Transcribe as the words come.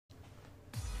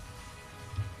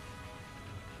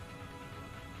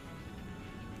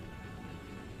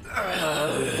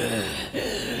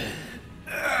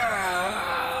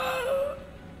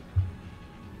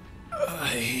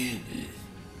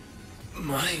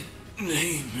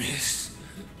name is...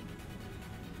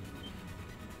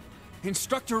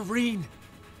 Instructor Rean!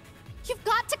 You've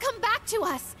got to come back to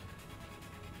us!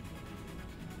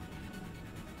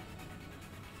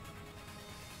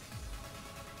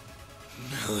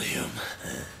 William...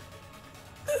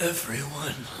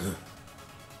 Everyone...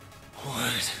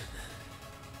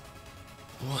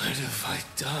 What have I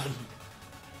done?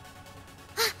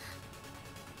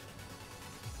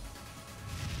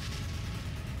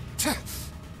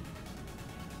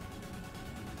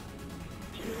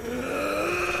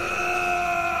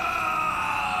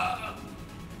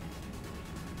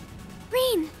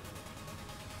 Rean!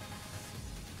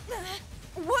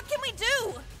 What can we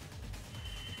do?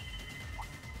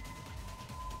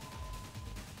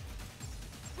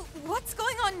 What's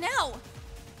going on now?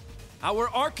 Our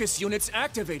Arcus unit's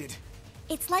activated.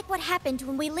 It's like what happened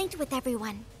when we linked with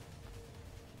everyone.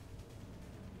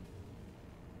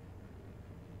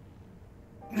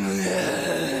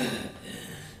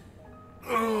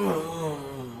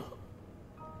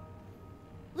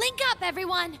 Link up,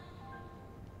 everyone!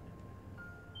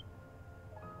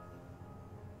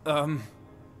 Who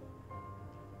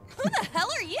the hell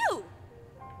are you?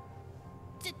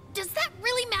 Does that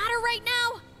really matter right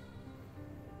now?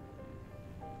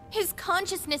 His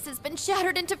consciousness has been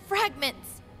shattered into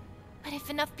fragments. But if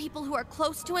enough people who are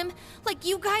close to him, like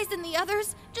you guys and the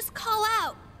others, just call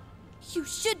out, you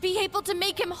should be able to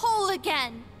make him whole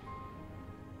again.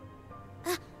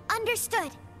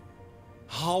 Understood.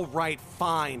 All right,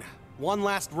 fine. One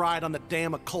last ride on the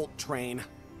damn occult train.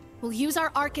 We'll use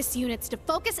our Arcus units to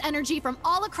focus energy from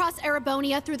all across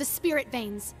Erebonia through the spirit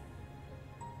veins.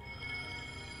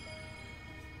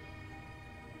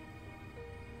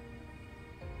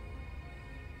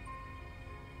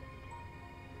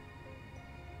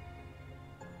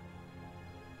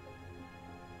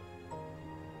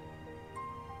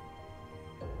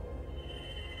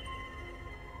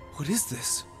 What is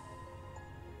this?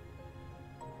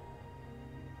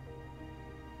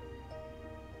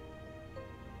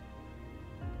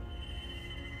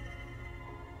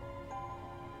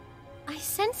 I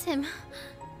sense him.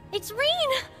 It's Rean!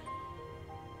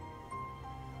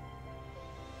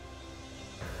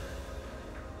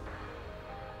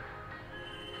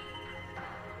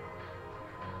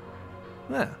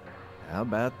 Well, how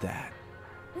about that?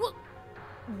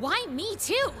 Why me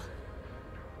too?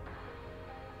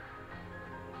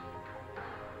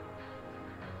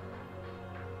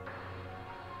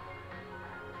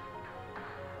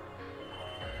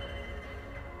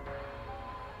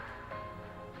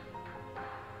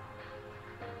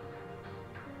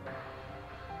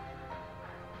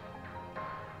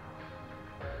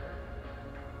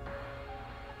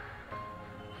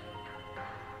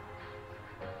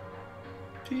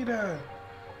 Peter.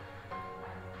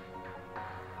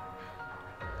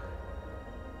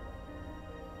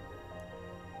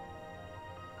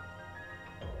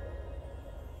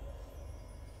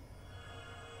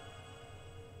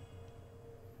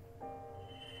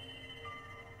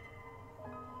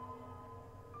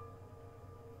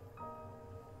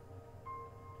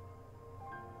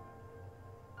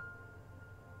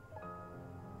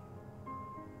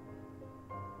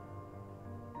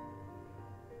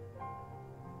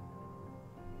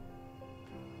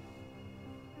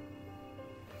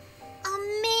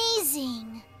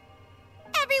 Amazing!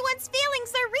 Everyone's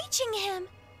feelings are reaching him!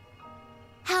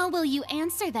 How will you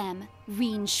answer them,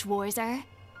 Rean Schwarzer?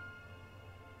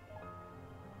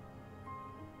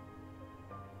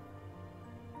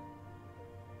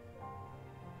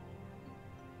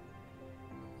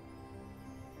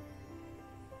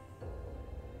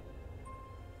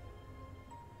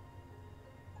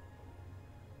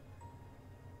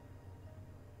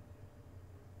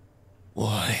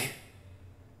 Why?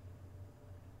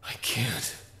 I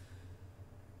can't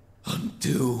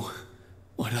undo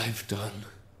what I've done.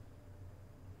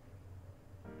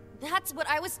 That's what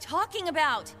I was talking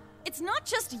about. It's not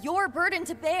just your burden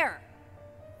to bear.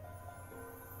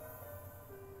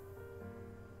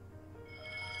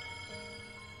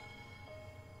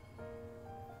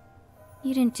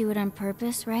 You didn't do it on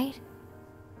purpose, right?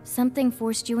 Something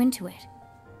forced you into it.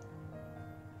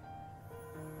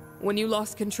 When you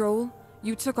lost control,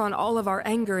 you took on all of our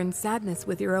anger and sadness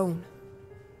with your own.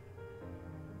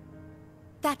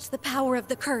 That's the power of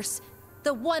the curse.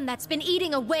 The one that's been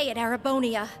eating away at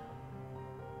Erebonia.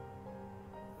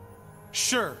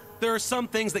 Sure, there are some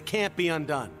things that can't be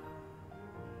undone.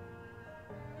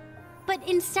 But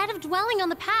instead of dwelling on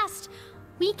the past,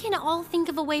 we can all think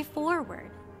of a way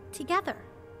forward, together.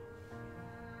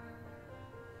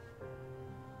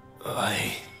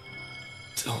 I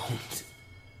don't...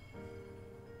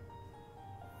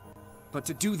 But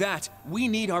to do that, we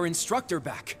need our instructor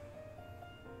back.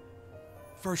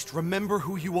 First, remember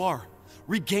who you are.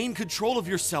 Regain control of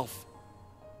yourself.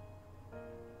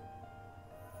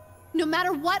 No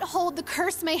matter what hold the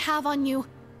curse may have on you,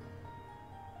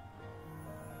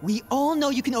 we all know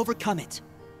you can overcome it.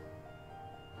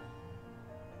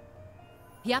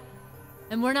 Yep.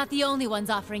 And we're not the only ones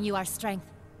offering you our strength.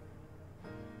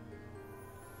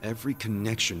 Every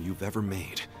connection you've ever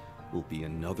made will be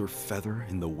another feather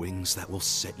in the wings that will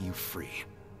set you free.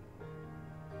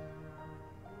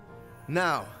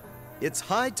 Now, it's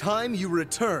high time you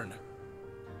return.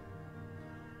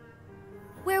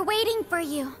 We're waiting for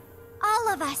you.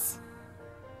 All of us.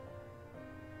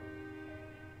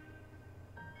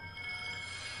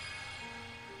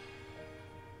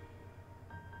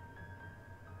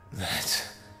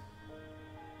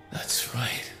 That's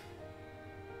right.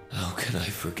 How can I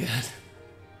forget?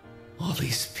 All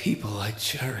these people I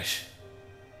cherish.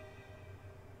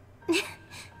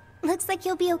 Looks like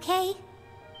you'll be okay.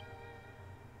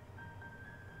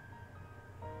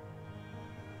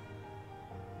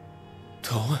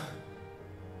 Toa?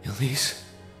 Elise?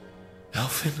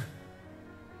 Alphen?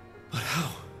 But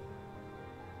how?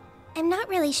 I'm not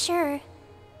really sure,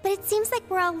 but it seems like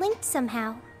we're all linked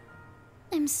somehow.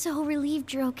 I'm so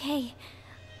relieved you're okay.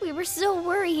 We were so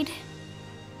worried.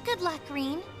 Good luck,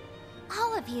 Rean.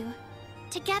 All of you.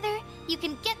 Together, you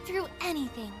can get through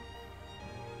anything.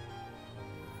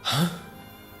 Huh?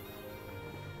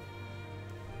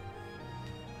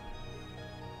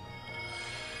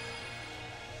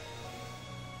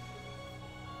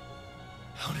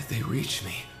 How did they reach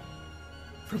me?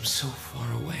 From so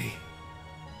far away?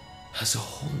 Has a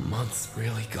whole month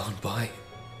really gone by?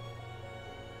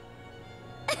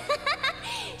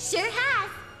 Sure has.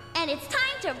 And it's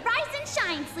time to rise and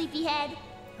shine, sleepyhead.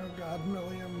 Oh God,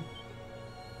 Milliam.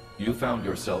 You found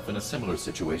yourself in a similar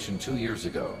situation 2 years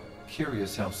ago.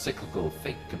 Curious how cyclical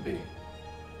fate can be.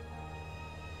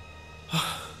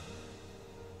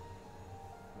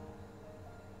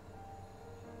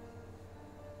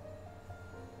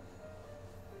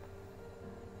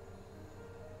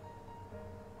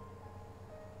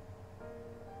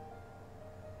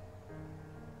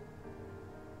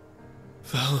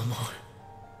 Valimar.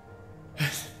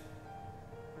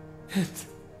 And...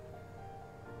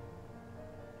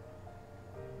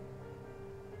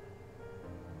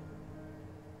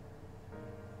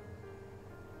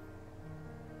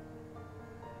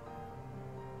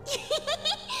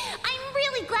 I'm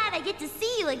really glad I get to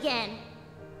see you again.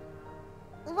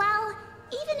 Well,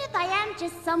 even if I am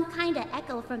just some kind of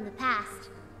echo from the past.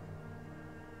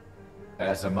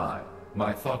 As am I.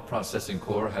 My thought processing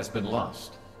core has been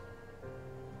lost.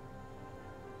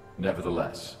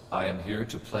 Nevertheless, I am here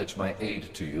to pledge my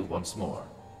aid to you once more.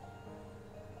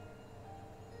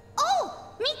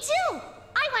 Oh, me too!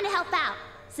 I want to help out,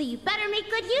 so you better make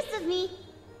good use of me.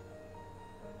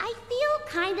 I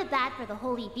feel kinda bad for the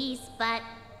Holy Beast, but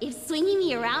if swinging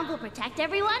me around will protect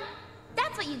everyone,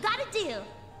 that's what you gotta do.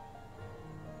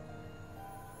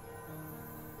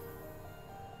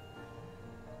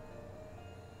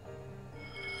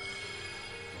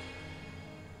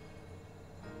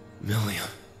 Milliam.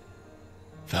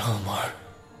 Valimar.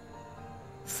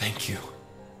 Thank you.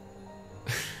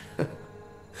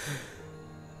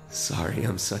 Sorry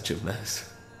I'm such a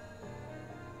mess.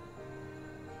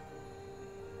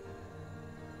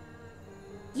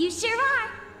 You sure are,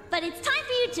 but it's time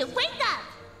for you to wake up!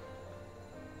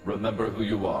 Remember who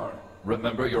you are.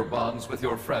 Remember your bonds with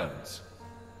your friends.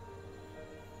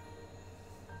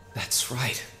 That's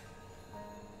right.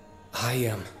 I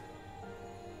am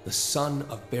the son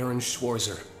of Baron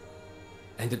Schwarzer,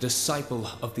 and a disciple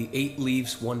of the 8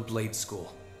 Leaves, 1 Blade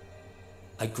School.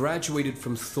 I graduated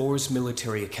from Thor's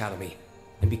Military Academy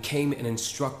and became an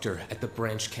instructor at the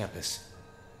branch campus.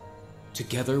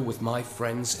 Together with my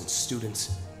friends and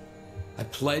students, I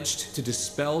pledged to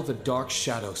dispel the dark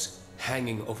shadows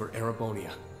hanging over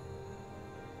Erebonia.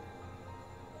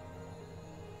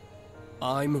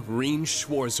 I'm Rean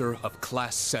Schwarzer of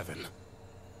Class VII.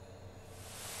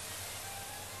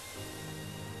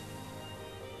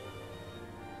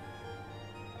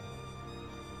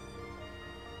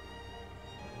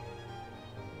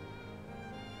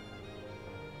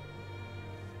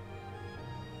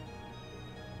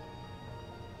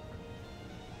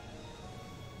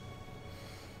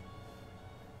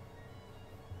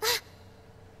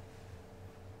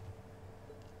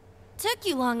 Took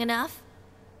you long enough.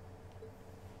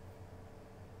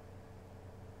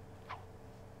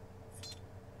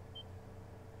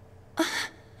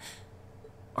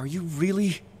 Are you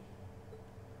really?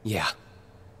 Yeah.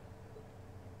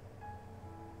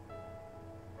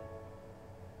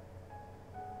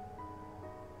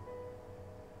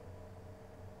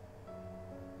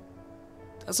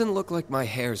 Doesn't look like my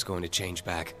hair's going to change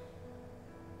back.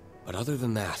 But other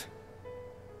than that,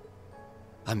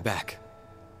 I'm back.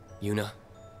 Juna,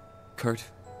 Kurt,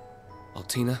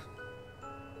 Altina,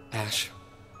 Ash,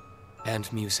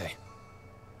 and Muse.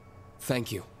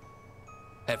 Thank you,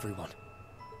 everyone.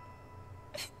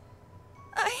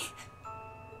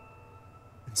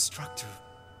 Instructor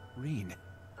Rean.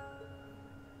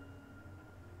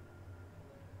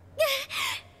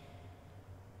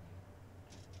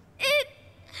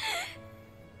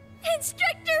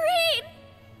 Instructor Rean!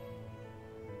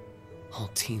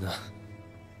 Altina.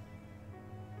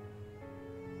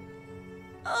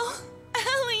 Oh,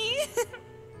 Ellie!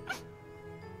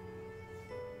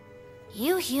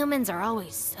 You humans are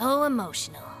always so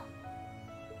emotional.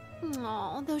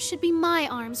 Aw, those should be my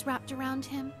arms wrapped around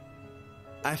him.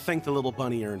 I think the little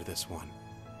bunny earned this one.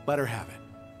 Let her have it.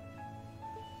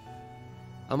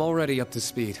 I'm already up to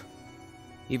speed.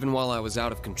 Even while I was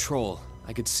out of control,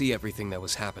 I could see everything that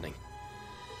was happening.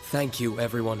 Thank you,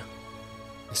 everyone.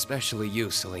 Especially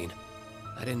you, Celine.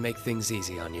 I didn't make things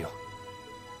easy on you.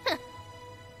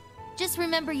 Just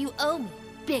remember you owe me,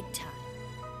 big time.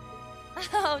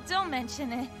 Oh, don't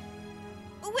mention it.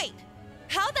 Wait,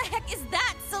 how the heck is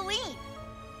that Celine?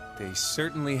 They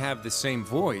certainly have the same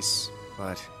voice,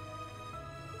 but...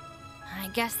 I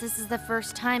guess this is the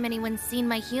first time anyone's seen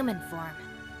my human form.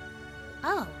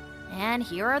 Oh, and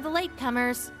here are the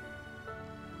latecomers.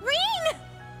 Rean!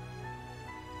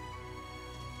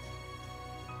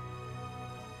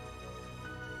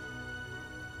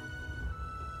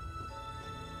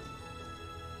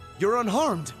 You're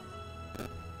unharmed.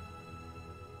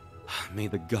 May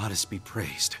the goddess be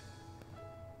praised.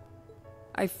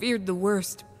 I feared the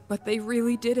worst, but they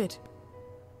really did it.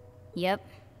 Yep.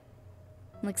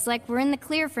 Looks like we're in the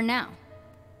clear for now.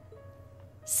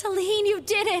 Celine, you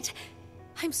did it!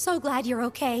 I'm so glad you're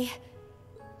okay.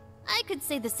 I could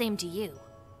say the same to you.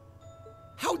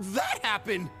 How'd that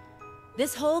happen?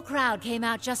 This whole crowd came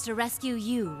out just to rescue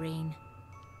you, Rean.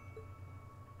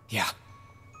 Yeah.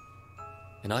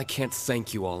 And I can't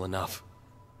thank you all enough.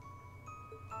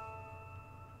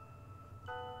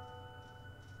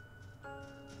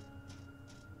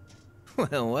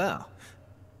 Well, well.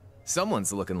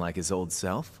 Someone's looking like his old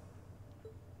self.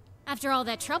 After all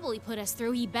that trouble he put us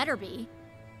through, he better be.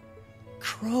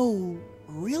 Crow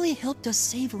really helped us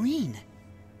save Rean.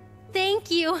 Thank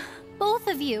you, both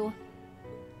of you.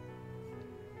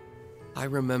 I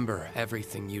remember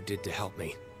everything you did to help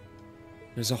me.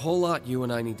 There's a whole lot you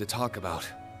and I need to talk about,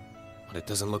 but it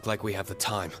doesn't look like we have the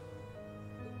time.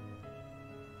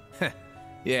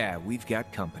 Yeah, we've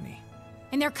got company.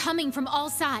 And they're coming from all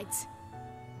sides.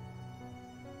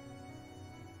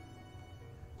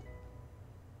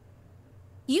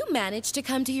 You managed to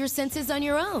come to your senses on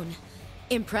your own.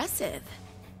 Impressive.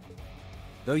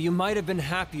 Though you might have been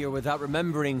happier without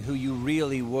remembering who you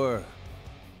really were.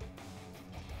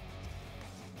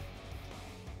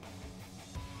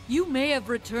 You may have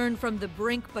returned from the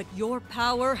brink, but your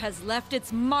power has left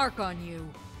its mark on you.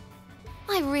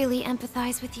 I really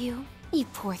empathize with you, you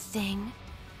poor thing.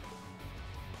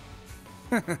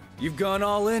 You've gone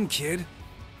all in, kid.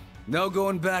 No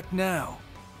going back now.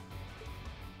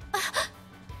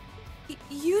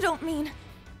 You don't mean...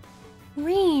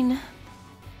 Rean.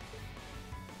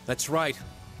 That's right.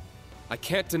 I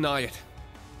can't deny it.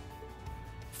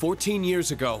 14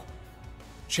 years ago,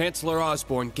 Chancellor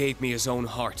Osborne gave me his own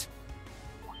heart.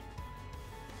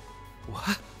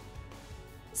 What?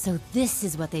 So this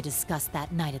is what they discussed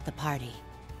that night at the party.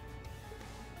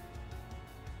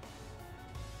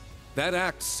 That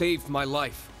act saved my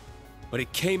life, but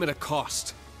it came at a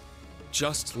cost.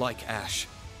 Just like Ash,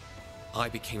 I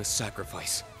became a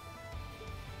sacrifice.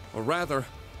 Or rather,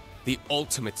 the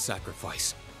ultimate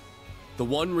sacrifice. The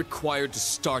one required to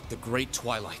start the Great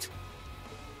Twilight.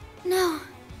 No.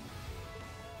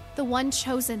 The one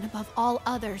chosen above all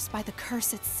others by the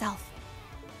curse itself.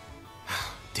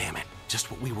 Damn it, just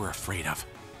what we were afraid of.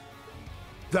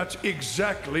 That's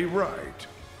exactly right.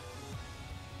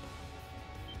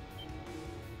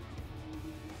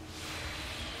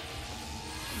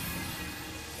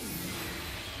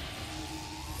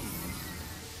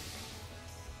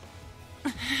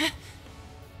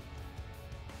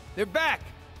 They're back!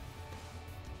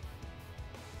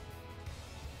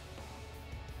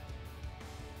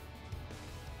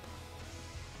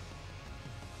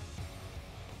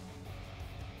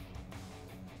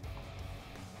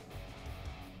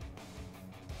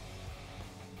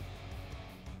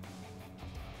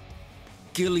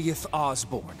 Giliath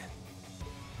Osborne.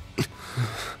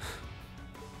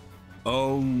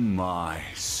 Oh my,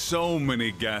 so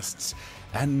many guests,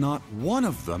 and not one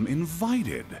of them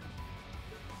invited.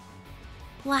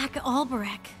 Black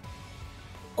Albrecht.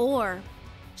 Or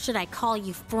should I call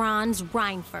you Franz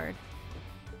Reinford?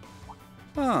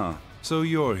 Ah, so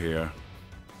you're here.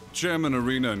 Chairman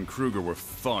Arena and Kruger were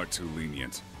far too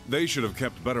lenient. They should have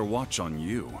kept better watch on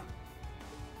you.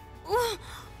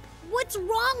 What's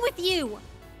wrong with you?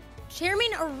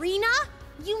 Chairman Arena?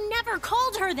 You never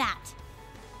called her that!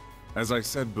 As I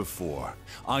said before,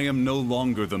 I am no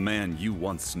longer the man you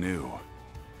once knew.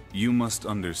 You must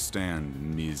understand,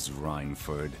 Ms.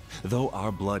 Reinford. Though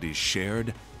our blood is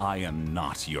shared, I am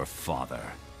not your father.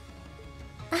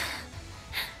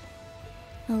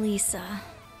 Elisa.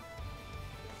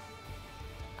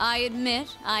 I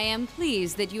admit I am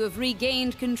pleased that you have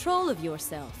regained control of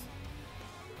yourself.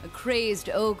 A crazed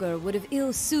ogre would have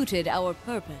ill-suited our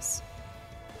purpose.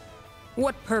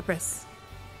 What purpose?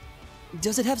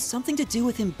 Does it have something to do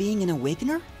with him being an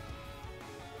awakener?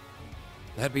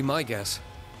 That'd be my guess.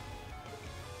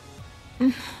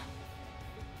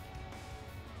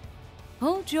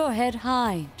 Hold your head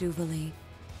high, Duvalie.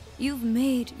 You've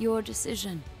made your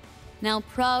decision. Now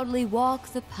proudly walk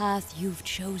the path you've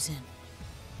chosen.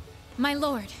 My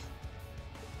lord.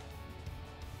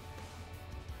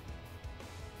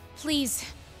 Please,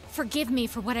 forgive me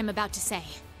for what I'm about to say.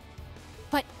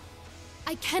 But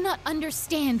I cannot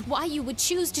understand why you would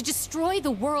choose to destroy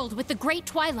the world with the Great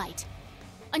Twilight.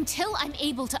 Until I'm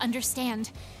able to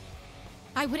understand,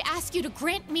 I would ask you to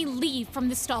grant me leave from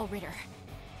the Stallritter.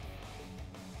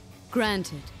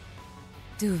 Granted.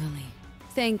 Duvalie,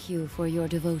 thank you for your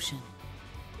devotion.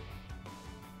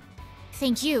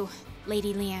 Thank you,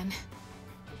 Lady Leanne.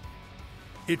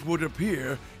 It would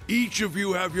appear each of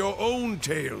you have your own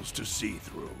tales to see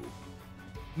through.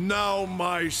 Now,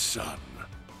 my son,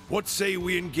 what say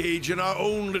we engage in our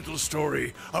own little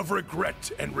story of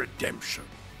regret and redemption?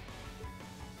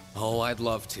 Oh, I'd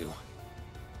love to.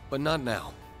 But not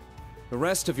now. The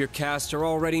rest of your cast are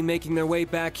already making their way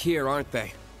back here, aren't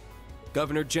they?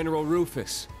 Governor General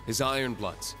Rufus, his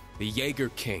Ironbloods, the Jaeger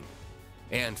King,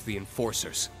 and the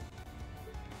Enforcers.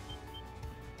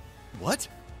 What?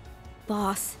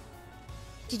 Boss,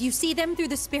 did you see them through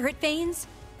the spirit veins?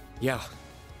 Yeah,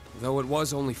 though it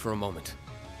was only for a moment.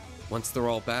 Once they're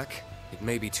all back, it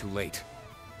may be too late.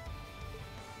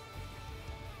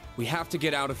 We have to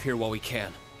get out of here while we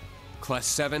can.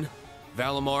 Class VII,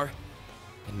 Valimar,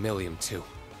 and Millium too.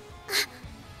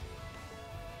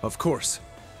 Of course.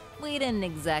 We didn't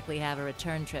exactly have a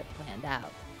return trip planned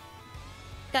out.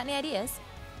 Got any ideas?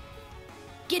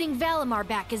 Getting Valimar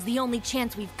back is the only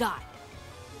chance we've got.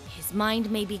 His mind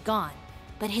may be gone,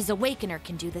 but his Awakener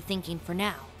can do the thinking for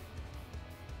now.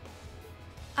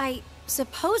 I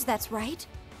suppose that's right.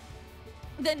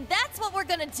 Then that's what we're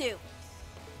gonna do!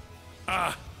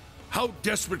 Ah, how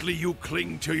desperately you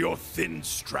cling to your thin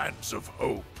strands of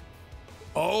hope.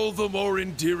 All the more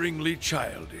endearingly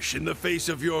childish in the face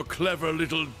of your clever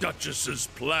little Duchess's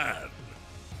plan.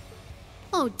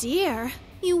 Oh dear,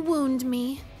 you wound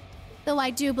me. Though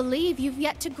I do believe you've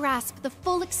yet to grasp the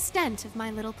full extent of my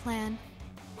little plan.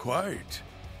 Quite.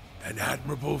 An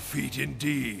admirable feat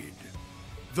indeed.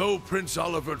 Though Prince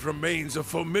Olivert remains a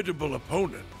formidable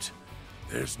opponent,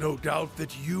 there's no doubt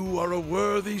that you are a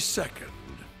worthy second.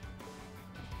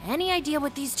 Any idea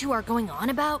what these two are going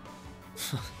on about?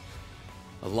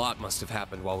 A lot must have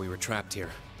happened while we were trapped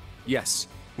here. Yes,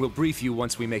 we'll brief you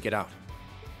once we make it out.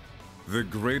 The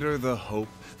greater the hope,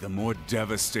 the more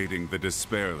devastating the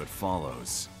despair that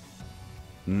follows.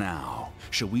 Now,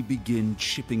 shall we begin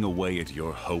chipping away at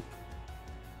your hope?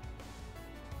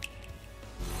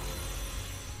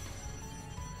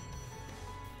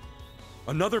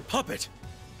 Another puppet!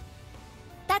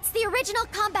 That's the original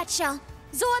combat shell,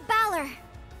 Zoa Balor.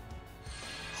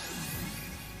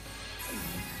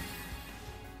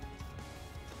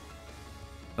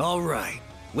 All right,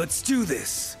 let's do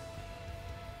this.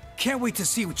 Can't wait to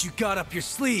see what you got up your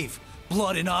sleeve,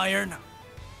 Blood and Iron.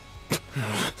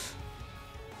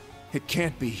 It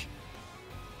can't be.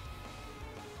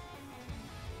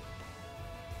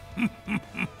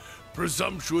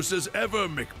 Presumptuous as ever,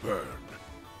 McBurn.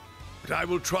 But I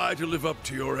will try to live up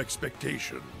to your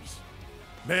expectations.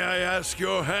 May I ask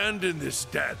your hand in this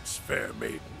dance, fair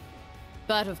maiden?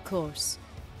 But of course.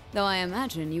 Though I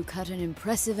imagine you cut an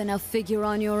impressive enough figure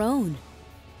on your own.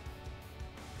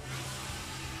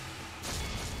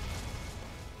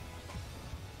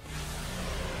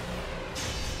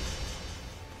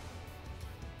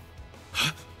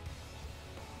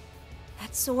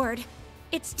 That sword,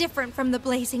 it's different from the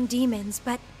blazing demons,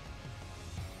 but...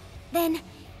 Then,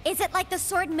 is it like the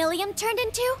sword Millium turned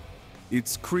into?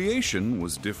 Its creation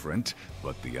was different,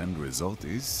 but the end result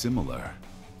is similar.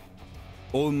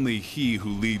 Only he who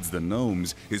leads the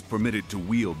gnomes is permitted to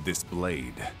wield this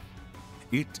blade.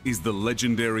 It is the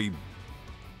legendary...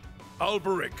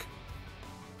 Alberic.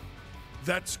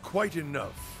 That's quite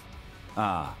enough.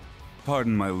 Ah,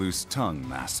 pardon my loose tongue,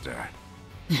 Master.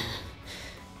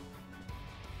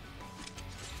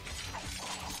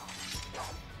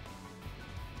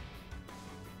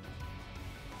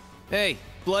 Hey,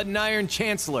 Blood and Iron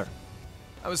Chancellor.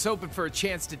 I was hoping for a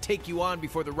chance to take you on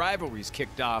before the rivalries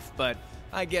kicked off, but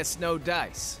I guess no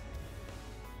dice.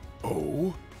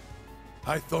 Oh?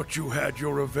 I thought you had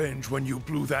your revenge when you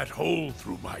blew that hole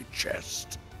through my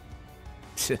chest.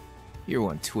 You're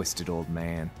one twisted old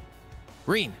man.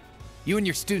 Rean, you and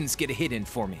your students get a hit in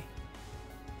for me.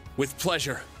 With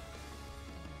pleasure.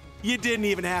 You didn't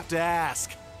even have to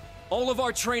ask. All of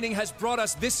our training has brought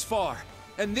us this far,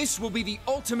 and this will be the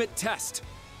ultimate test.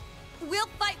 We'll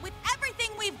fight with everything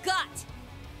we've got!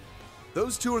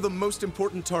 Those two are the most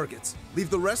important targets. Leave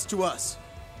the rest to us.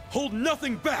 Hold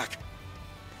nothing back!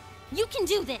 You can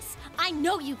do this! I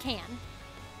know you can!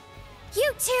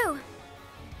 You too!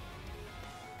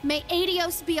 May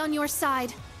Adios be on your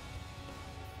side.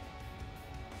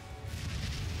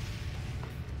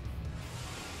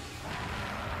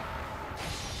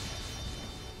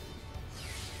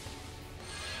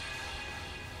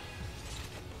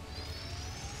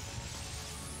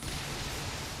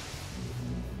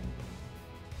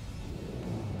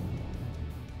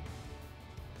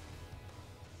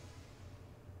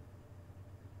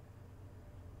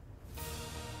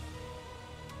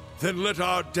 Then let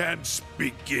our dance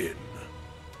begin.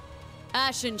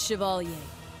 Ashen Chevalier,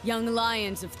 young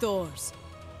lions of Thors.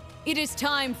 It is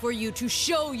time for you to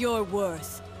show your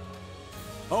worth.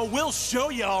 Oh, we'll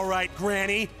show you all right,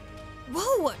 Granny.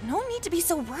 Whoa, no need to be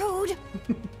so rude.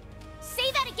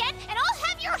 Say that again, and I'll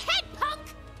have your head, punk!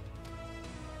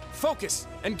 Focus,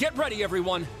 and get ready,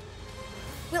 everyone!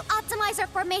 We'll optimize our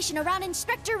formation around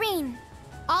Instructor Rean.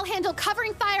 I'll handle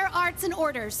covering fire, arts, and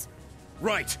orders.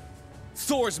 Right.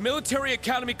 Thor's Military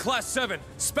Academy Class VII,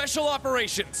 Special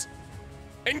Operations.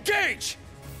 Engage!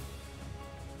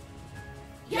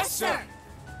 Yes, sir!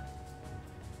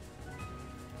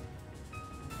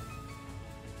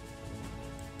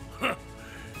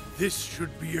 This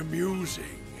should be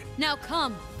amusing. Now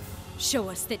come, show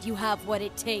us that you have what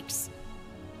it takes.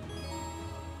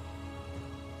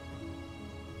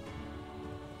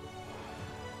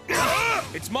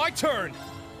 It's my turn!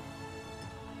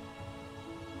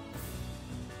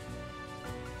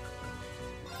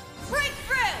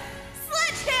 Breakthrough!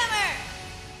 Sledgehammer!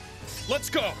 Let's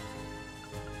go!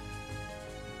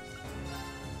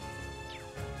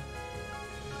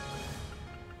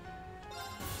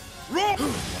 Roll!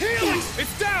 Healing!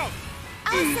 It's down!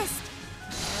 I'll assist!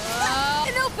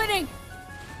 An opening!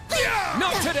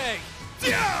 Not today!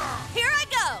 Here I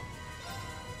go!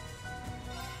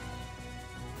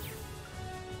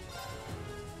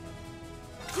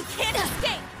 You can't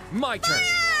escape! My turn!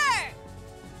 Fire!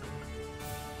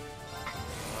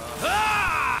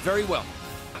 Very well.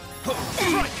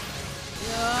 Strike!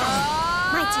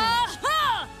 My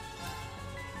turn.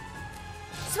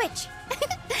 Switch.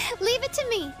 Leave it to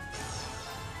me.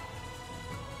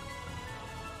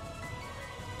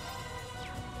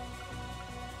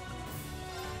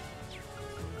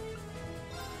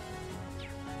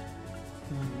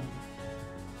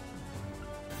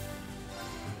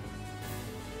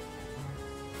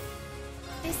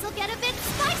 This'll get a bit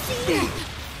spicy.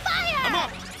 Fire! I'm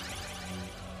up!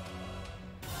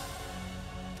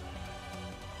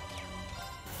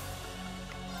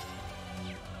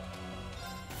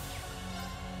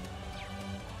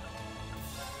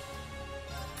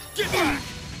 Get back!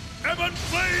 Evan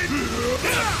Blade!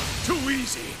 Too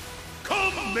easy!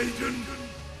 Come, maiden!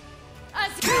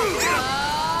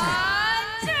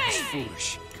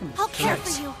 Foolish. I'll care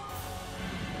for you.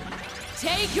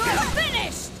 Take your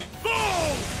finish!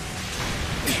 Boom!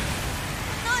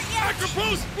 Not yet!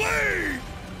 Acropos Blade!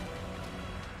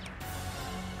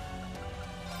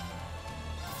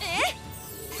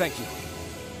 Thank you.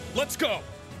 Let's go!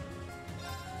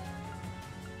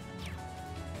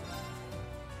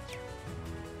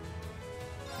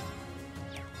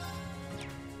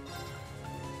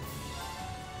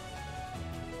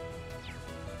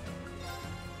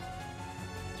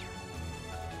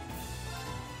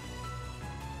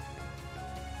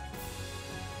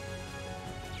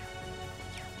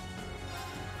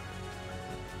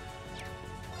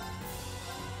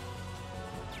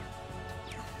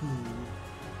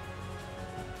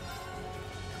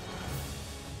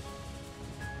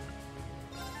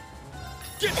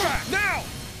 Get back now!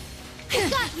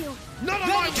 Got you. None of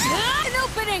my... An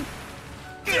opening!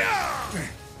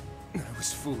 I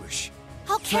was foolish.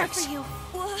 I'll care Thanks. for you.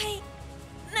 Why?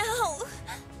 No.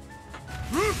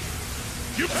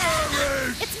 You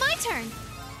perish! It's my turn.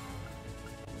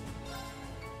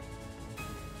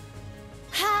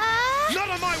 Ha! Not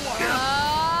on my watch!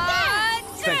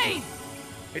 Thank you.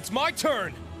 It's my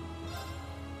turn.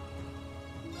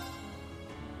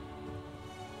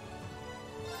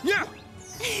 Yeah.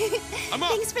 I'm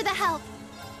up. Thanks for the help.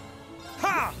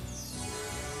 Ha!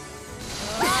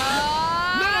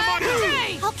 Not on my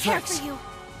watch! I'll care Thanks. for you.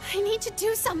 I need to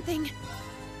do something.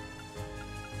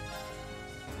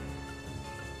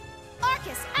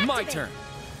 Arcus, activate. My turn.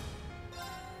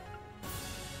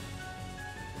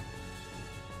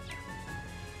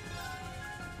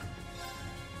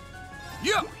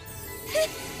 Yeah.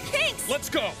 Thanks. Let's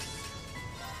go.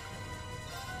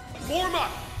 Form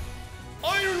up.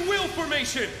 Iron Will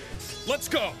formation. Let's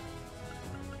go.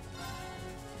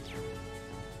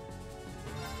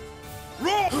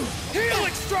 Roll.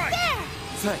 Healing strike. There.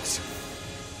 Thanks.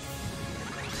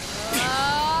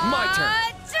 My turn.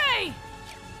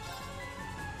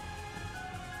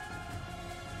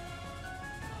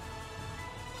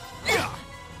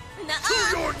 To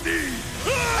your knees!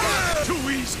 Ah! Too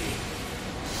easy!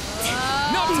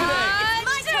 Not today! It's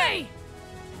my turn!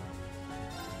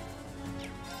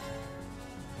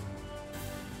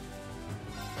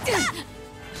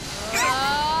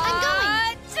 I'm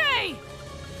going.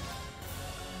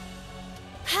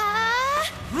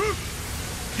 Ha!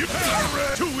 You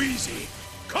perish! Too easy!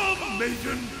 Come,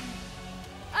 maiden!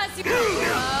 Not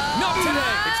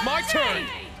today! It's my turn!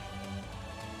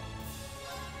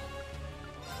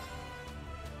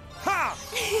 Ha!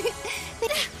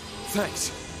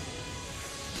 Thanks.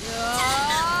 I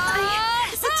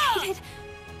hesitated.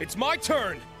 It's my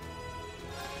turn!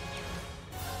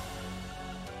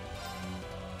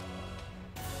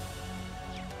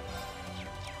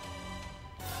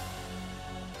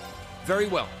 Very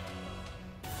well.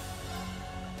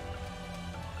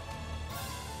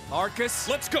 Arcus,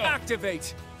 let's go!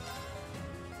 Activate!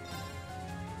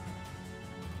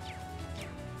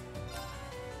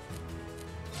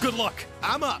 Good luck!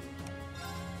 I'm up.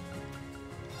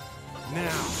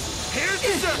 Now, here's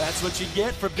the... That's what you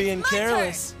get for being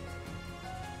careless.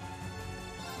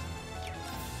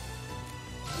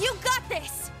 You got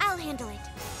this! I'll handle it.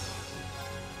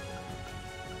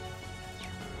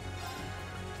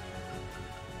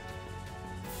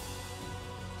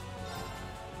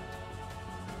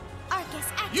 Arcus,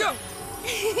 activate. Yeah.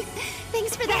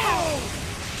 Thanks for the help.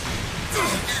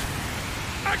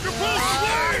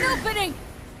 Acapulco! An opening.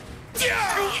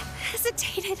 I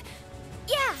hesitated.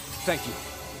 Yeah. Thank you.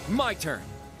 My turn.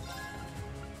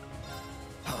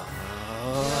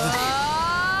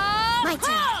 My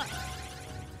turn.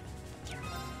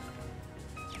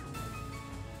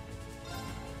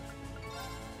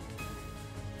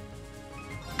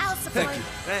 I'll support. Thank you.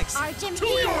 Thanks. Archim To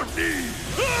your knees!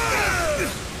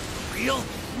 Ah! Real?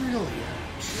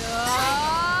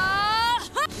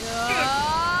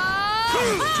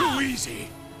 Too easy!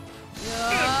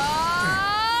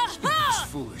 It's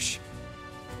foolish.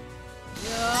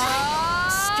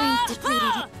 Strength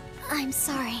depleted. I'm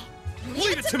sorry.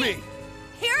 Leave it to me!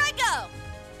 Here I go!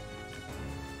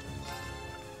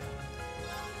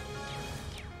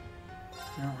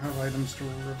 I don't have items to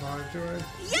revive, do I?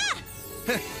 Yeah!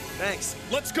 Thanks.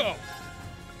 Let's go!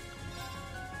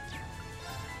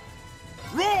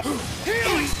 Roll!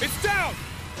 Healing! It's down!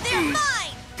 They're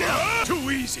mine!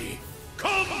 Too easy!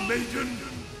 Come, maiden!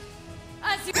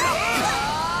 Not yet!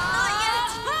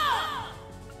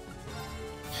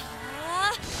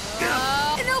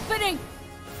 An opening!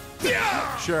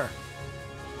 Yeah! Sure.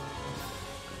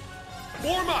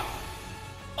 Form up!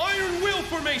 Iron Will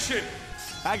formation!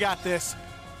 I got this.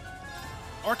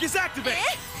 Arcus, activate!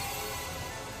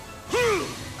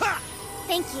 Ha!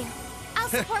 Thank you. I'll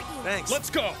support you. Thanks. Let's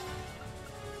go!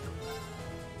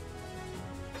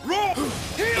 Roll!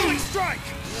 Healing strike!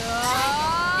 It's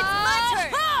my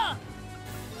turn!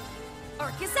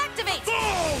 Arcus, activate!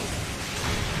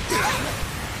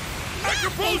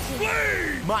 Acapulco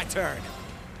flame! My turn.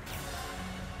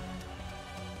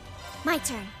 My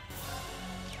turn.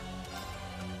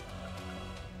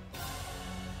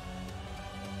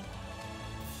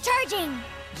 Charging!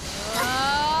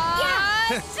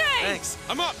 Yeah! Thanks.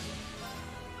 I'm up!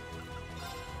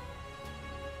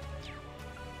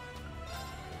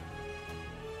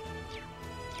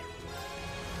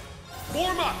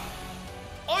 Form up!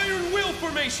 Iron Will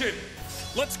formation!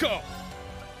 Let's go!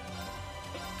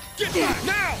 Get back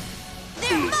now!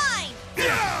 They're mine!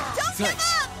 Don't give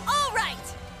Thanks. up! All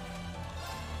right!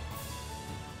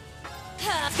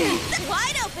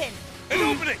 Wide open! An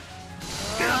opening!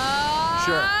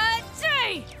 Sure.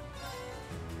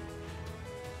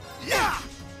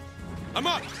 I'm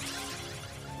up!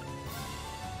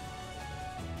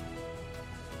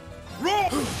 Roll!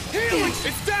 Healing!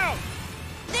 It's down!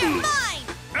 They're mine!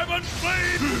 Evan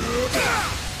Blade!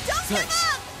 Don't give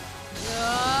up!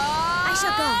 I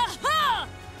shall go.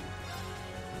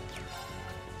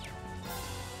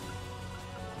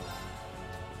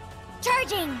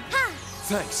 Charging! Ha!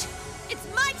 Thanks. It's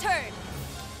my turn!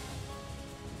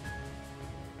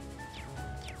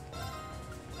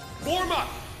 Form up!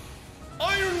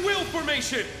 Iron Will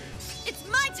formation! It's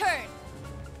my turn!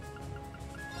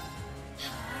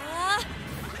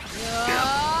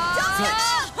 Don't give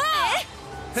up!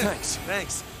 Thanks.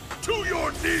 Thanks. To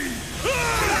your knees!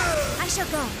 I shall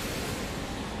go.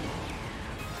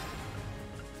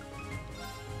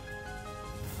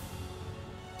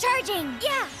 Charging!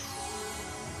 Yeah!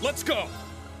 Let's go!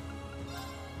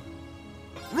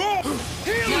 Roll!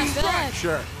 Healing strike!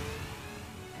 Sure.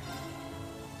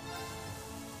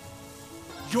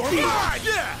 You're mine!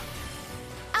 Yeah!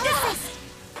 I'll assist!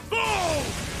 Boom!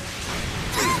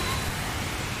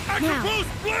 Acropose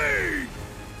blade!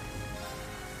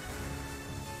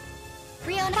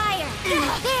 Rean fire!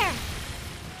 There!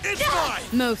 It's mine!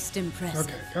 Most impressive.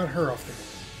 Okay, got her off the board.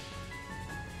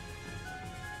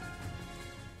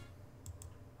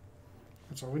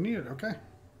 That's all we needed, okay.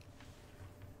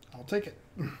 I'll take it.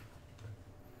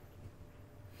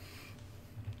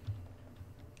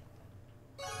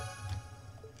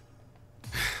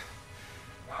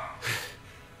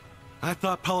 I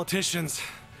thought politicians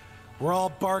were all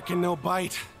bark and no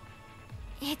bite.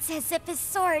 It's as if his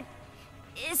sword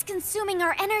is consuming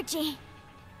our energy.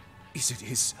 Is it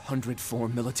his 100th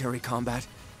form military combat?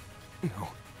 No,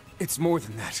 it's more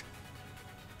than that.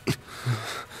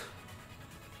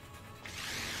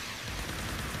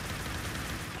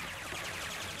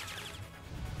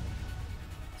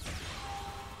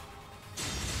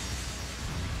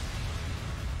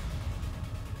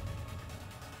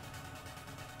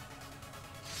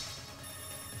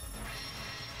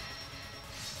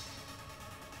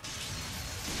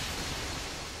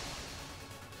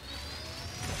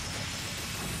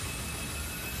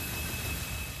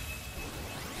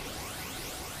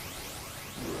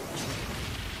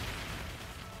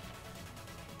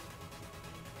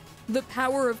 The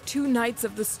power of 2 Knights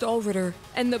of the Stalritter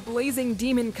and the Blazing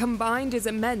Demon combined is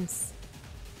immense.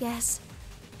 Yes,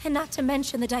 and not to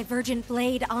mention the Divergent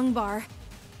Blade Angbar,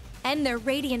 and their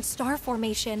Radiant Star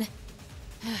Formation.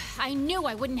 I knew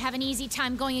I wouldn't have an easy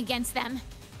time going against them.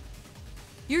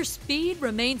 Your speed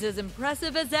remains as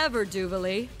impressive as ever,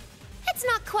 Duvali. It's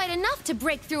not quite enough to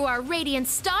break through our Radiant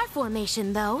Star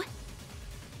Formation, though.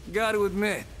 Gotta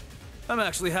admit, I'm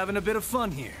actually having a bit of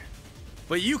fun here.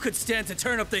 But you could stand to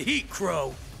turn up the heat,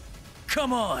 Crow.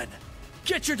 Come on,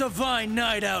 get your divine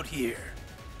knight out here.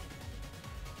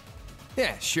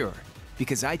 Yeah, sure.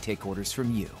 Because I take orders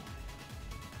from you.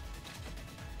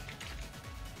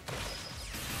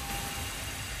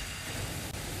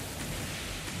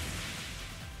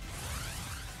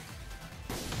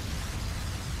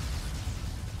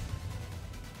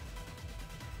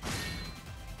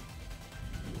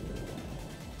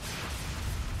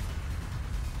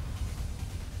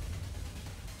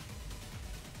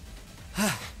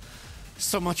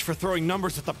 So much for throwing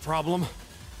numbers at the problem.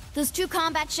 Those 2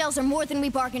 combat shells are more than we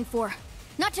bargained for.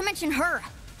 Not to mention her.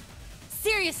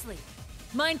 Seriously,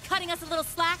 mind cutting us a little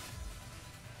slack?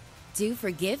 Do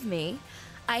forgive me.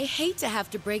 I hate to have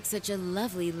to break such a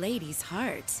lovely lady's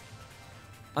heart.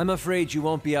 I'm afraid you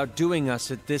won't be outdoing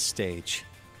us at this stage.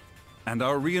 And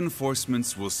our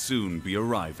reinforcements will soon be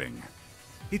arriving.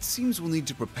 It seems we'll need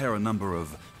to prepare a number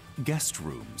of guest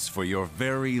rooms for your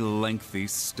very lengthy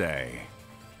stay.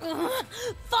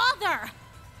 Father!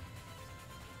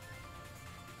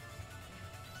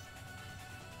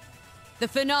 The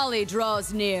finale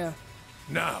draws near.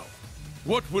 Now,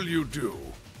 what will you do?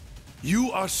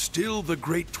 You are still the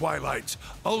Great Twilight's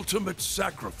ultimate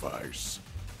sacrifice.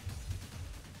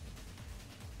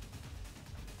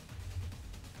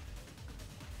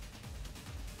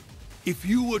 If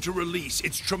you were to release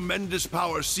its tremendous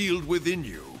power sealed within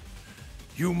you,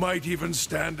 you might even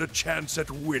stand a chance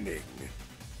at winning.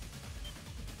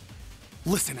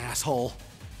 Listen, asshole.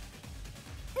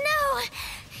 No!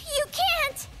 You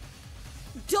can't!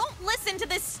 Don't listen to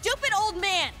this stupid old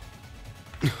man!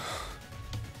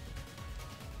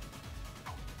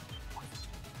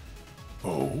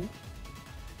 Oh?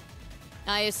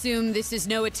 I assume this is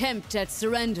no attempt at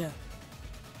surrender.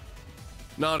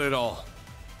 Not at all.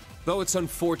 Though it's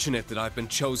unfortunate that I've been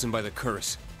chosen by the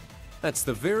curse. That's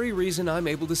the very reason I'm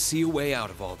able to see a way out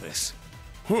of all this.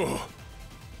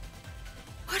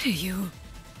 What are you?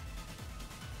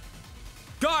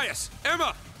 Gaius!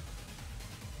 Emma!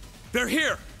 They're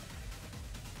here!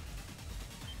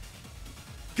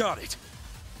 Got it.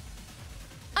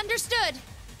 Understood.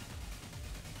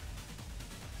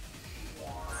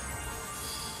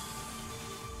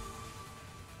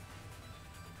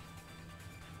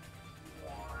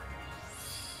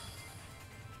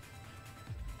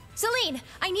 Celine,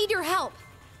 I need your help.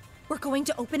 We're going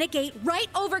to open a gate right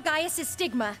over Gaius'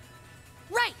 stigma.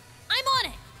 Right, I'm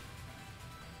on it.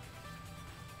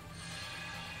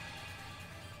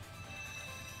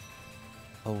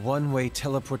 A one-way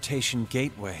teleportation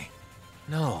gateway.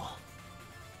 No.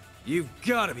 You've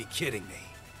gotta be kidding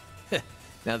me.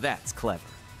 Now that's clever.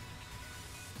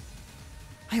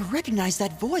 I recognize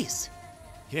that voice.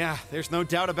 Yeah, there's no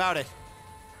doubt about it.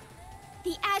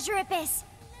 The Azure Abyss.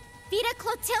 Vita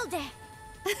Clotilde.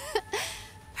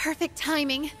 Perfect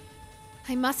timing.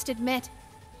 I must admit,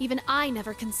 even I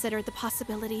never considered the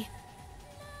possibility.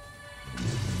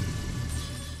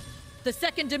 The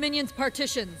Second Dominion's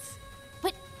partitions.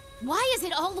 But why is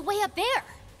it all the way up there?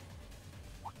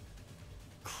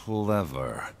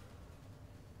 Clever.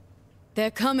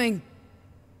 They're coming.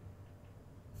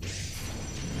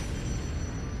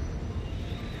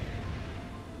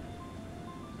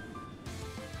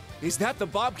 Is that the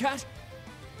Bobcat?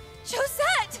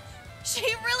 Josette! She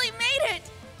really made it!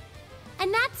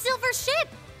 And that silver ship!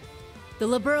 The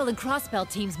Liberl and Crossbell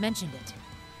teams mentioned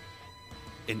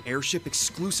it. An airship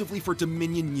exclusively for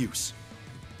Dominion use.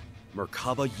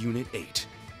 Merkaba Unit 8.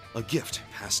 A gift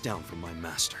passed down from my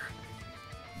master.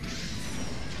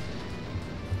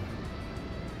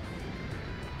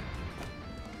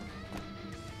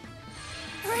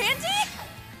 Randy?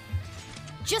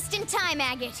 Just in time,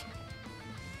 Agate.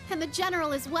 And the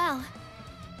General as well.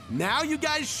 Now you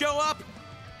guys show up?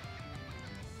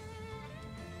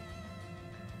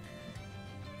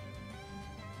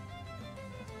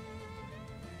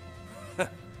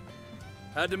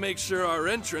 Had to make sure our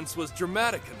entrance was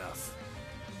dramatic enough.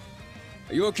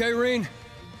 Are you okay, Rean?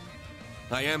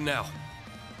 I am now.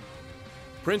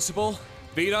 Principal,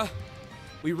 Vita,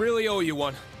 we really owe you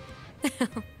one.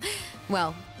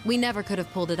 Well, we never could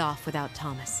have pulled it off without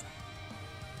Thomas.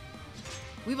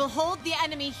 We will hold the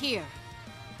enemy here.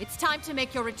 It's time to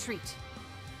make your retreat.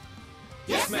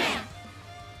 Yes, ma'am!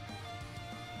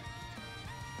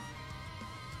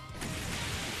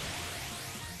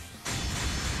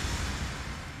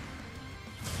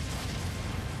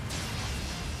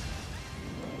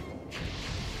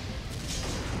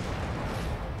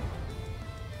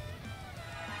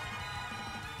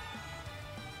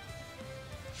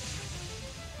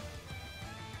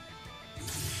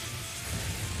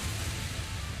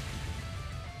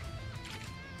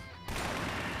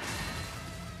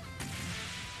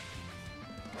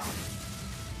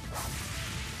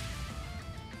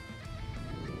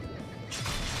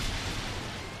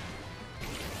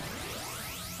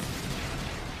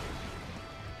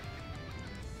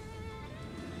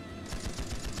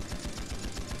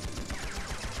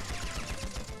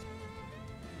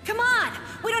 Come on!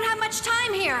 We don't have much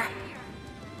time here!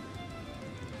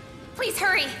 Please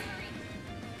hurry!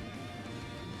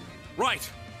 Right!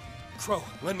 Crow,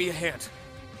 lend me a hand.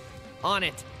 On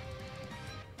it.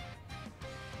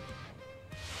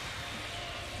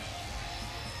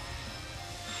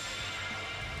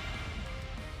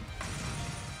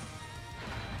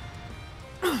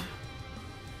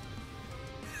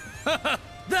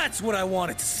 That's what I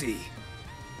wanted to see.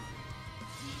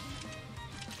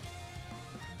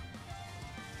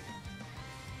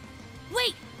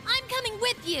 Wait! I'm coming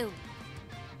with you!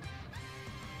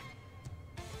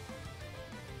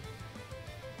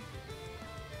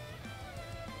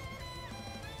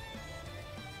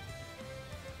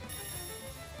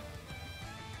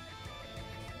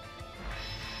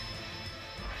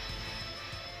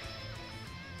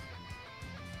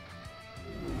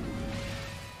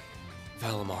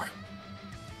 Valimar,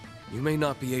 you may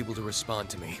not be able to respond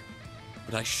to me,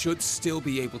 but I should still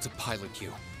be able to pilot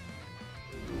you.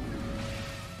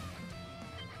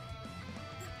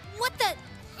 What the...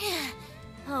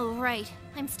 Oh, right.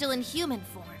 I'm still in human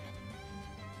form.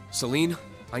 Celine,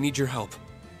 I need your help.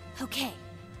 Okay,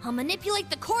 I'll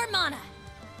manipulate the core mana.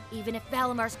 Even if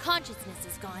Valimar's consciousness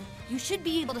is gone, you should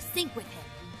be able to sync with him.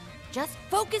 Just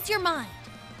focus your mind.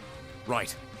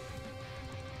 Right.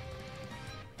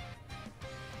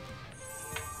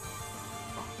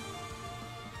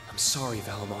 I'm sorry,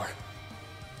 Valimar.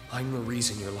 I'm the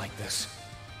reason you're like this.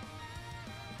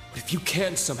 But if you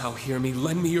can somehow hear me,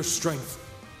 lend me your strength.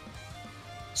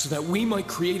 So that we might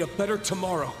create a better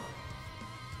tomorrow.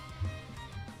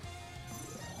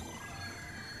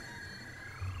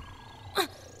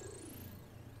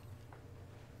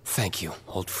 Thank you,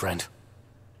 old friend.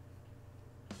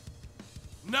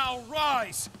 Now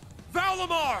rise!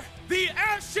 Valimar, the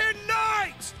Ashen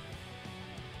Knight!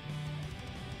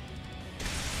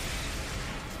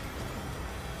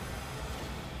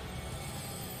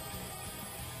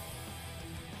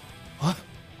 What?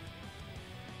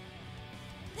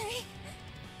 They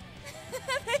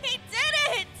did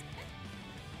it!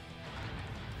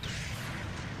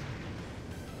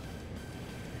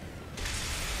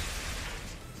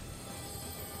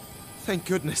 Thank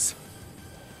goodness.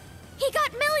 He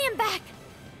got Million back!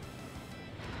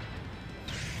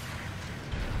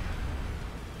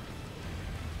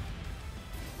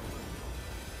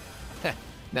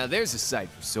 Now there's a sight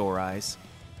for sore eyes.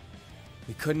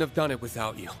 We couldn't have done it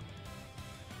without you.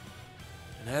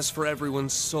 And as for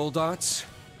everyone's soul dots,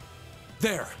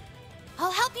 there!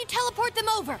 I'll help you teleport them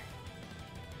over.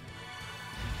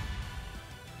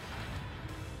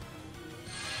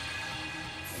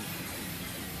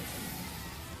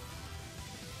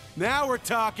 Now we're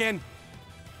talking!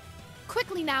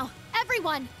 Quickly now,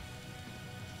 everyone!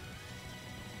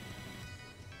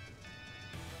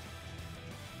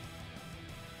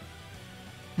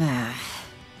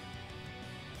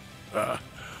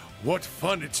 What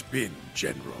fun it's been,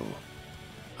 General.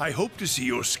 I hope to see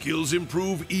your skills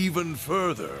improve even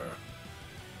further.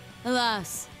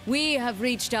 Alas, we have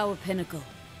reached our pinnacle.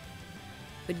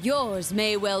 But yours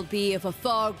may well be of a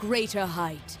far greater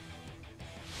height.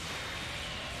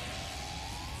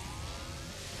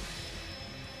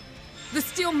 The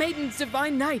Steel Maiden's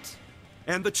Divine Knight!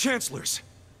 And the Chancellor's!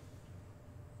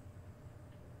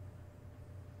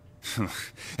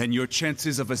 And your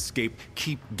chances of escape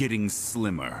keep getting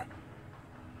slimmer.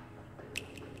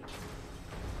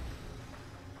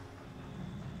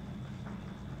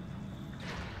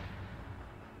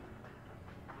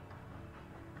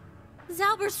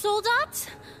 Zalber's soul dots?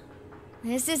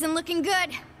 This isn't looking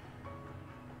good.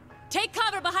 Take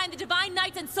cover behind the Divine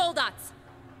Knights and Soul Dots!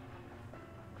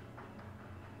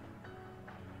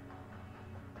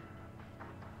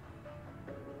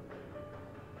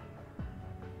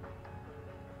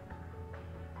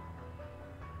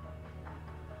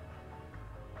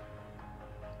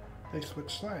 They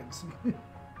switch sides.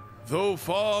 Though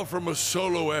far from a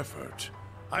solo effort,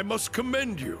 I must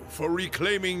commend you for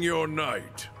reclaiming your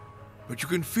knight. But you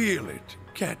can feel it,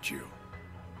 can't you?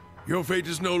 Your fate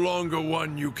is no longer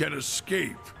one you can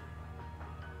escape.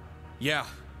 Yeah.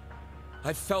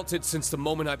 I've felt it since the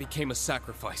moment I became a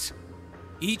sacrifice.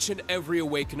 Each and every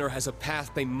Awakener has a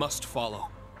path they must follow.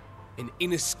 An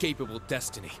inescapable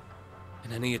destiny.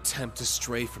 And any attempt to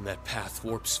stray from that path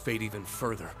warps fate even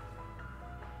further.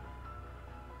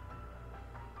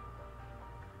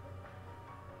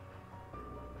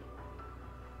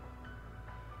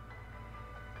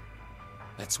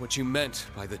 That's what you meant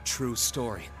by the true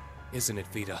story, isn't it,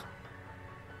 Vita?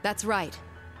 That's right.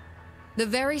 The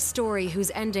very story whose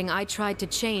ending I tried to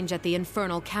change at the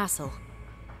Infernal Castle.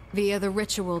 Via the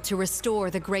ritual to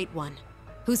restore the Great One,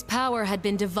 whose power had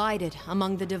been divided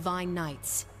among the Divine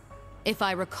Knights. If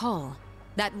I recall,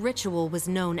 that ritual was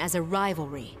known as a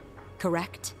rivalry,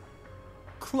 correct?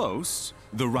 Close.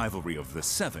 The rivalry of the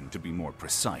Seven, to be more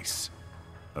precise.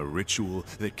 A ritual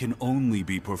that can only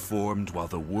be performed while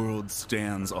the world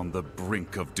stands on the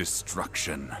brink of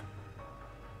destruction.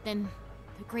 Then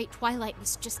the Great Twilight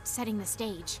was just setting the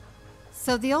stage.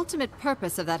 So the ultimate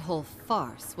purpose of that whole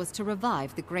farce was to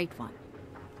revive the Great One.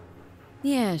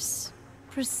 Yes,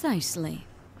 precisely.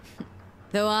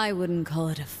 Though I wouldn't call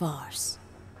it a farce.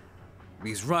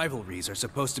 These rivalries are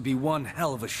supposed to be one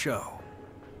hell of a show.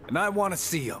 And I want to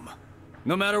see them.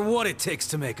 No matter what it takes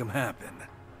to make them happen.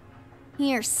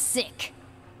 You're sick.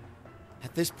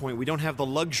 At this point, we don't have the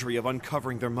luxury of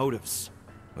uncovering their motives.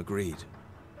 Agreed.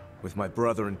 With my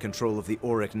brother in control of the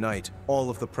Auric Knight,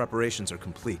 all of the preparations are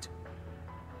complete.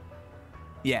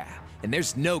 Yeah, and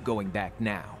there's no going back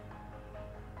now.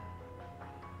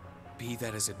 Be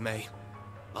that as it may,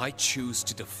 I choose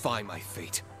to defy my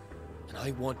fate. And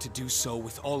I want to do so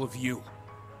with all of you.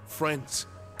 Friends,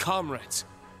 comrades,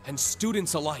 and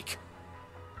students alike.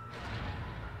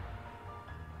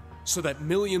 So that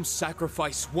Milliam's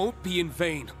sacrifice won't be in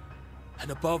vain.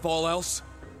 And above all else,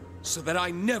 so that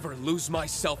I never lose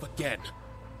myself again.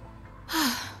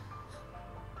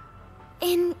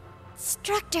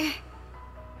 Instructor.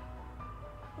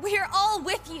 We're all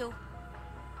with you.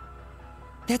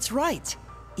 That's right.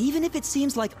 Even if it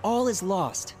seems like all is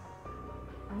lost.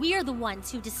 We're the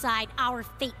ones who decide our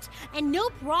fate, and no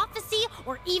prophecy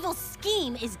or evil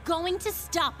scheme is going to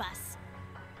stop us.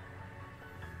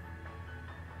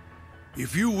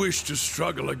 If you wish to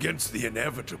struggle against the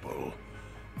inevitable,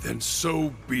 then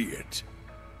so be it.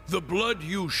 The blood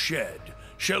you shed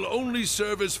shall only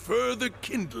serve as further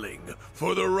kindling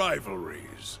for the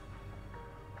rivalries.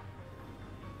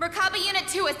 Merkaba Unit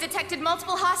 2 has detected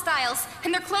multiple hostiles,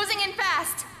 and they're closing in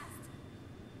fast.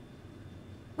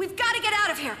 We've got to get out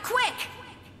of here, quick!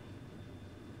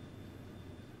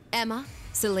 Emma,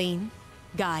 Celine,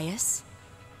 Gaius,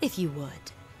 if you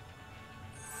would.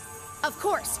 Of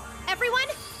course. Everyone,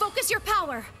 focus your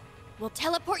power. We'll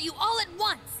teleport you all at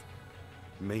once.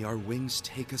 May our wings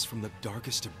take us from the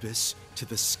darkest abyss to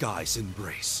the sky's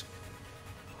embrace.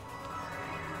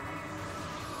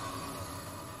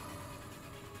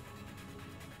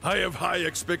 I have high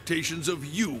expectations of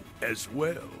you as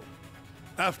well.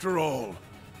 After all,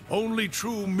 only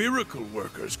true miracle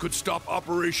workers could stop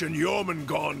Operation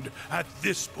Jormungand at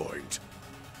this point.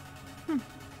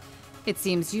 It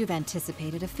seems you've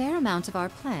anticipated a fair amount of our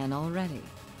plan already.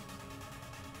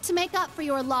 To make up for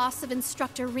your loss of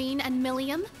Instructor Rean and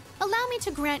Milliam, allow me to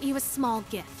grant you a small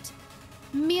gift.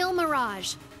 Meal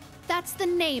Mirage. That's the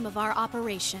name of our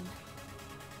operation.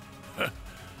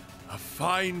 A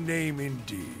fine name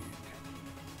indeed.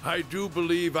 I do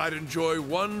believe I'd enjoy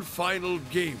one final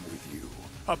game with you,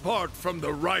 apart from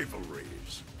the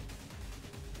rivalries.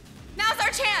 Now's our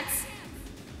chance!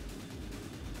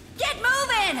 Get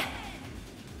moving!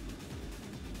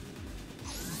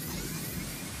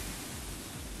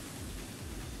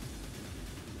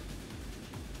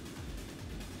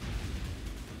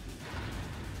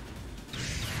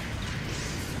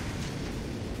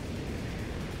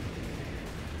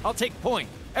 I'll take point.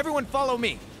 Everyone follow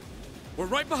me. We're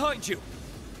right behind you.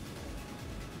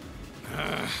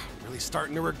 Really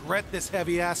starting to regret this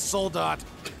heavy-ass soldat.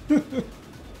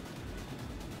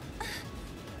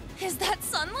 Is that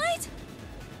sunlight?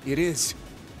 It is.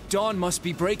 Dawn must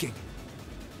be breaking.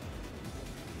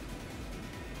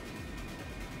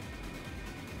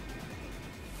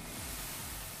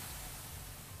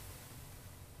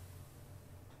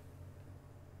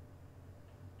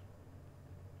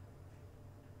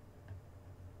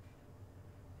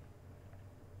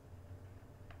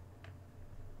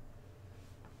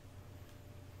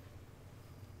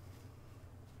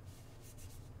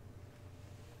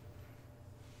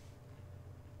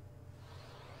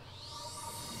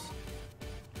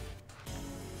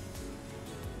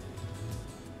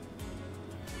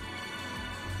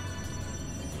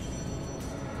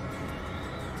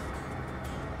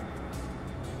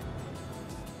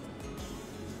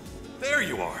 There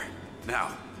you are.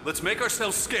 Now, let's make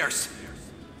ourselves scarce.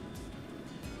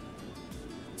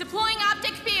 Deploying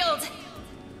optic field!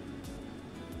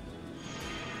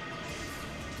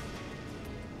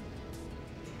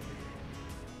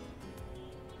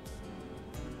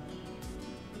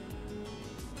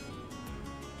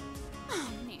 Oh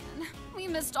man, we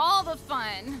missed all the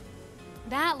fun.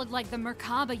 That looked like the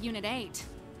Merkaba Unit 8.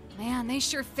 Man, they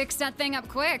sure fixed that thing up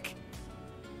quick.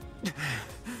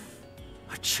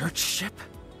 A church ship?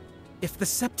 If the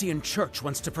Septian Church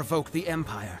wants to provoke the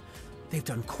Empire, they've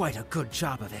done quite a good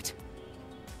job of it.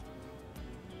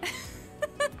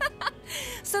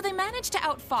 So they managed to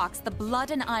outfox the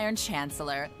Blood and Iron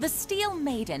Chancellor, the Steel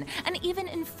Maiden, and even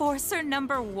Enforcer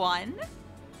number 1?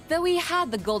 Though he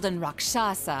had the Golden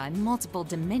Rakshasa and multiple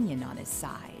Dominion on his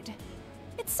side.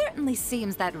 It certainly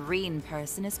seems that Rean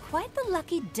person is quite the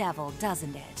lucky devil,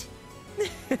 doesn't it?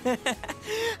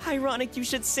 Ironic you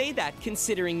should say that,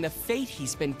 considering the fate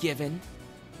he's been given.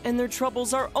 And their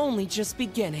troubles are only just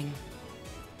beginning.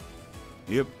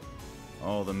 Yep.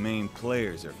 All the main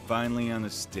players are finally on the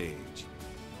stage.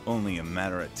 Only a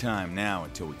matter of time now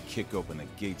until we kick open the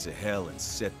gates of hell and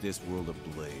set this world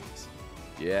ablaze.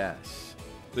 Yes.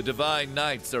 The Divine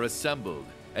Knights are assembled,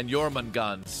 and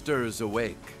Jormungand stirs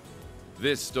awake.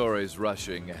 This story's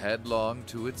rushing headlong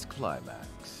to its climax.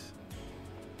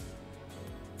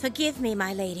 Forgive me,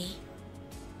 my lady.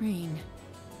 Rean.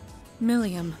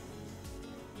 Milliam.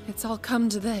 It's all come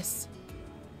to this.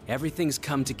 Everything's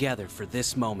come together for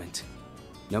this moment.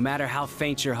 No matter how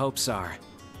faint your hopes are,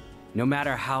 no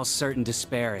matter how certain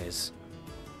despair is.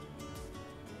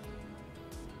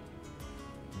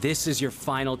 This is your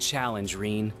final challenge,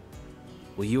 Rean.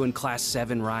 Will you and Class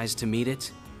 7 rise to meet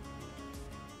it?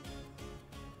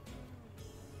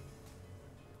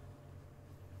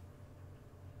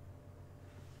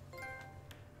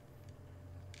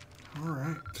 All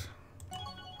right.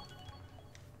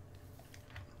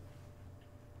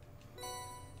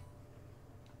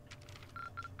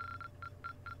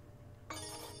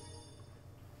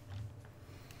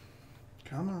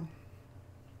 Come on.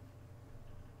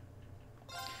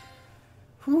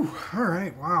 Whew, all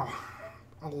right, wow.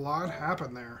 A lot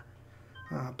happened there.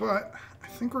 But I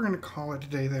think we're going to call it a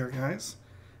day there, guys.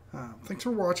 Thanks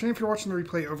for watching. If you're watching the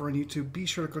replay over on YouTube, be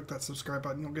sure to click that subscribe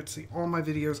button. You'll get to see all my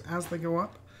videos as they go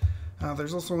up.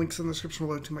 There's also links in the description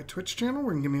below to my Twitch channel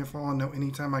where you can give me a follow and know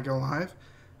anytime I go live,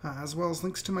 as well as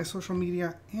links to my social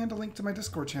media and a link to my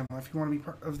Discord channel if you want to be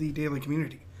part of the daily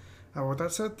community. With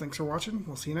that said, thanks for watching.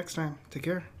 We'll see you next time. Take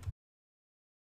care.